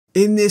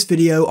In this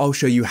video, I'll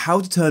show you how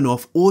to turn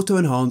off auto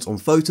enhance on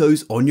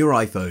photos on your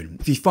iPhone.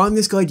 If you find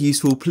this guide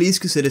useful, please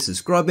consider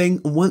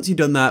subscribing, and once you've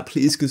done that,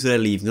 please consider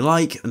leaving a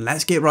like, and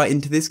let's get right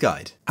into this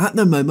guide. At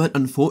the moment,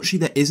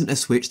 unfortunately, there isn't a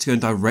switch to go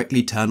and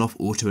directly turn off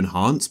auto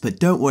enhance, but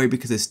don't worry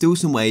because there's still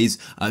some ways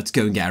to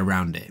go and get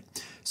around it.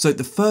 So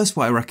the first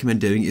what I recommend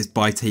doing is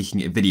by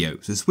taking a video.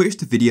 So switch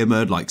to video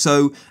mode like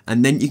so,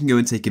 and then you can go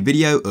and take a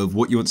video of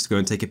what you want to go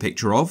and take a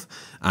picture of,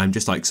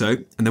 just like so.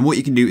 And then what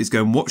you can do is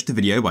go and watch the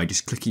video by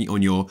just clicking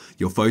on your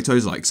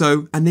photos like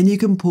so. And then you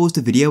can pause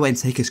the video and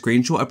take a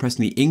screenshot by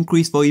pressing the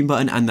increase volume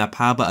button and the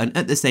power button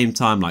at the same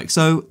time like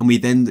so. And we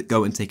then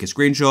go and take a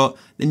screenshot.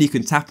 Then you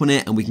can tap on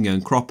it and we can go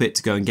and crop it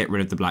to go and get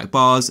rid of the black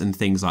bars and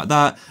things like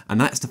that.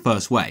 And that's the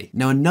first way.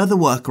 Now another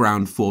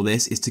workaround for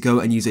this is to go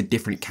and use a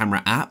different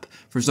camera app.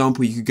 For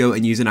example, you could go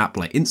and use an app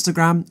like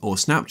Instagram or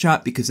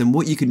Snapchat, because then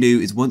what you can do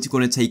is once you've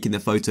gone and taken the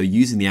photo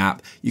using the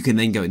app, you can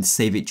then go and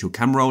save it to your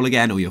camera roll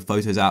again or your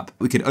photos app.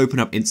 We could open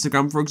up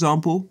Instagram, for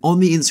example. On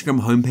the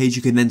Instagram homepage,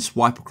 you can then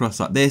swipe across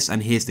like this,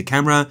 and here's the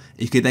camera.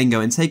 You could then go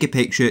and take a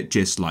picture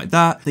just like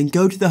that. Then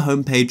go to the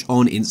homepage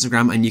on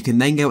Instagram and you can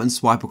then go and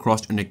swipe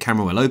across and the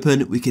camera will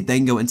open. We could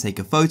then go and take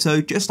a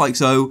photo just like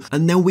so,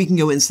 and then we can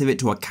go and save it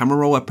to our camera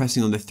roll by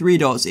pressing on the three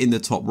dots in the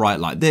top right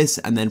like this,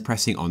 and then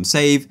pressing on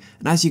save.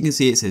 And as you can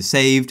see, it says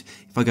saved.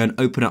 If I go and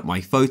open up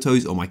my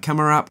photos or my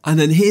camera app, and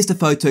then here's the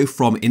photo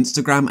from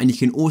Instagram, and you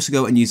can also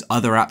go and use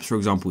other apps, for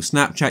example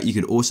Snapchat you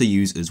could also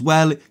use as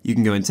well. You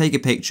can go and take a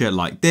picture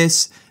like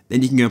this,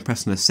 then you can go and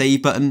press on the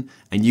save button,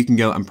 and you can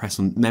go and press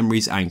on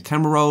memories and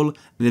camera roll, and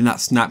then that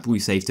snap will be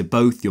saved to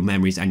both your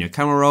memories and your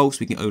camera roll. So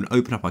we can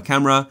open up our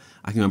camera,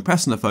 I can go and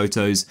press on the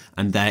photos,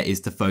 and there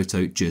is the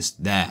photo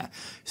just there.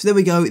 So there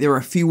we go, there are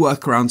a few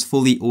workarounds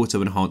for the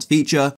auto enhance feature.